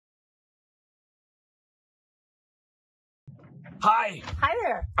Hi, Hi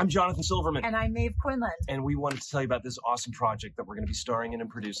there. I'm Jonathan Silverman. And I'm Maeve Quinlan. And we wanted to tell you about this awesome project that we're going to be starring in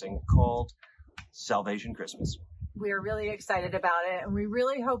and producing called Salvation Christmas. We're really excited about it, and we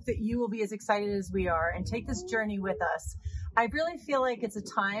really hope that you will be as excited as we are and take this journey with us. I really feel like it's a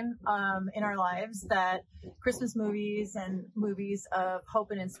time in our lives that Christmas movies and movies of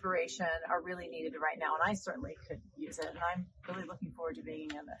hope and inspiration are really needed right now, and I certainly could use it, and I'm really looking forward to being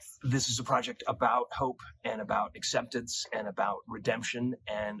in this. This is a project about hope and about acceptance and about redemption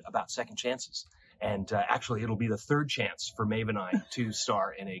and about second chances. And actually, it'll be the third chance for Maeve and I to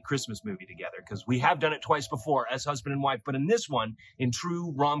star in a Christmas movie together, because we have done it twice before as husband and wife. But in this one, in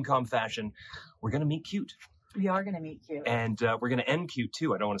true rom-com fashion, we're going to meet cute. We are going to meet cute. And we're going to end cute,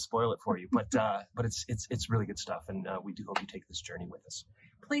 too. I don't want to spoil it for you, but it's really good stuff. And we do hope you take this journey with us.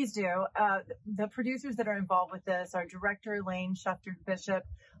 Please do. The producers that are involved with this are director Lane Shefter Bishop,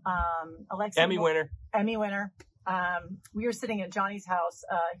 Emmy winner. We are sitting at Johnny's house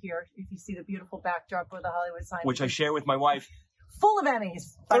here. If you see the beautiful backdrop with the Hollywood sign, which I share with my wife. Full of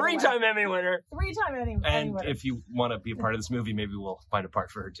Emmys. Three-time Emmy winner. Three-time Emmy winner. And if you want to be a part of this movie, maybe we'll find a part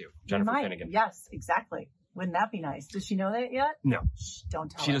for her too. Jennifer Finnegan. Yes, exactly. Wouldn't that be nice? Does she know that yet? No. Shh, don't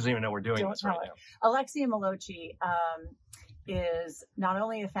tell her. She doesn't even know we're doing this right now. Alexia Malochi is not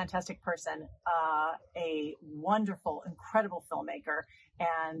only a fantastic person, a wonderful, incredible filmmaker,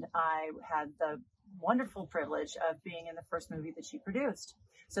 and I had the wonderful privilege of being in the first movie that she produced.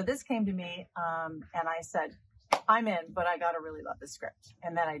 So this came to me, and I said, I'm in, but I got to really love the script.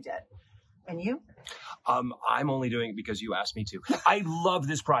 And then I did. And you? I'm only doing it because you asked me to. I love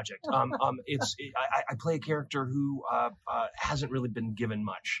this project. I play a character who hasn't really been given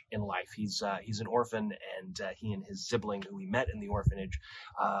much in life. He's an orphan, and he and his sibling, who we met in the orphanage,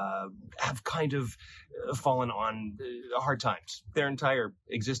 have kind of fallen on hard times their entire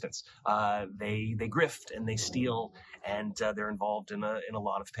existence. They grift and they steal, and they're involved in a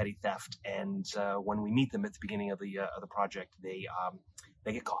lot of petty theft. And when we meet them at the beginning of the project, they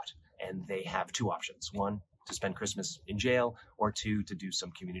get caught. And they have two options. One, to spend Christmas in jail, or two, to do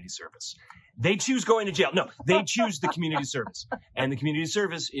some community service. They choose going to jail. No, they choose the community service. And the community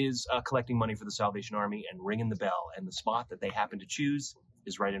service is collecting money for the Salvation Army and ringing the bell. And the spot that they happen to choose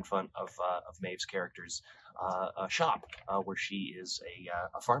is right in front of Maeve's character's shop, where she is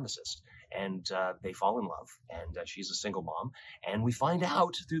a pharmacist. And they fall in love, and she's a single mom. And we find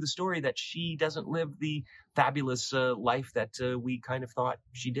out through the story that she doesn't live the fabulous life that we kind of thought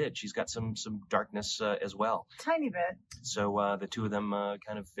she did. She's got some darkness as well. Tiny bit. So the two of them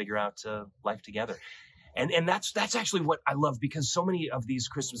kind of figure out life together. And that's actually what I love, because so many of these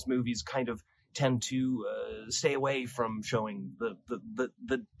Christmas movies kind of tend to stay away from showing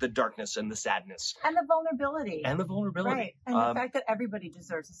the darkness and the sadness. And the vulnerability. Right. And the fact that everybody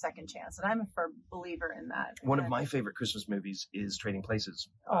deserves a second chance. And I'm a firm believer in that. One of my favorite Christmas movies is Trading Places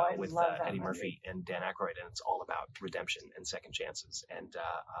with Eddie Murphy and Dan Aykroyd. And it's all about redemption and second chances. And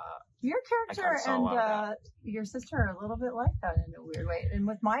your character and your sister are a little bit like that in a weird way. And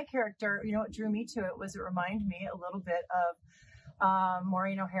with my character, you know, what drew me to it was it reminded me a little bit of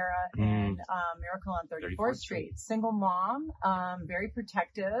Maureen O'Hara in Miracle on 34th Street. Single mom, very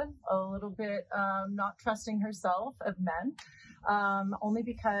protective, a little bit not trusting herself of men, only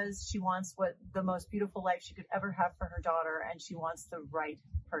because she wants the most beautiful life she could ever have for her daughter, and she wants the right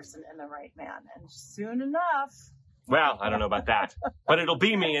person and the right man. And soon enough... Well, I don't know about that, but it'll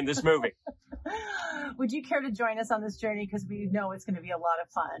be me in this movie. Would you care to join us on this journey? Because we know it's going to be a lot of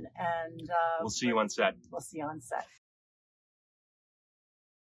fun. And we'll see you on set. We'll see you on set.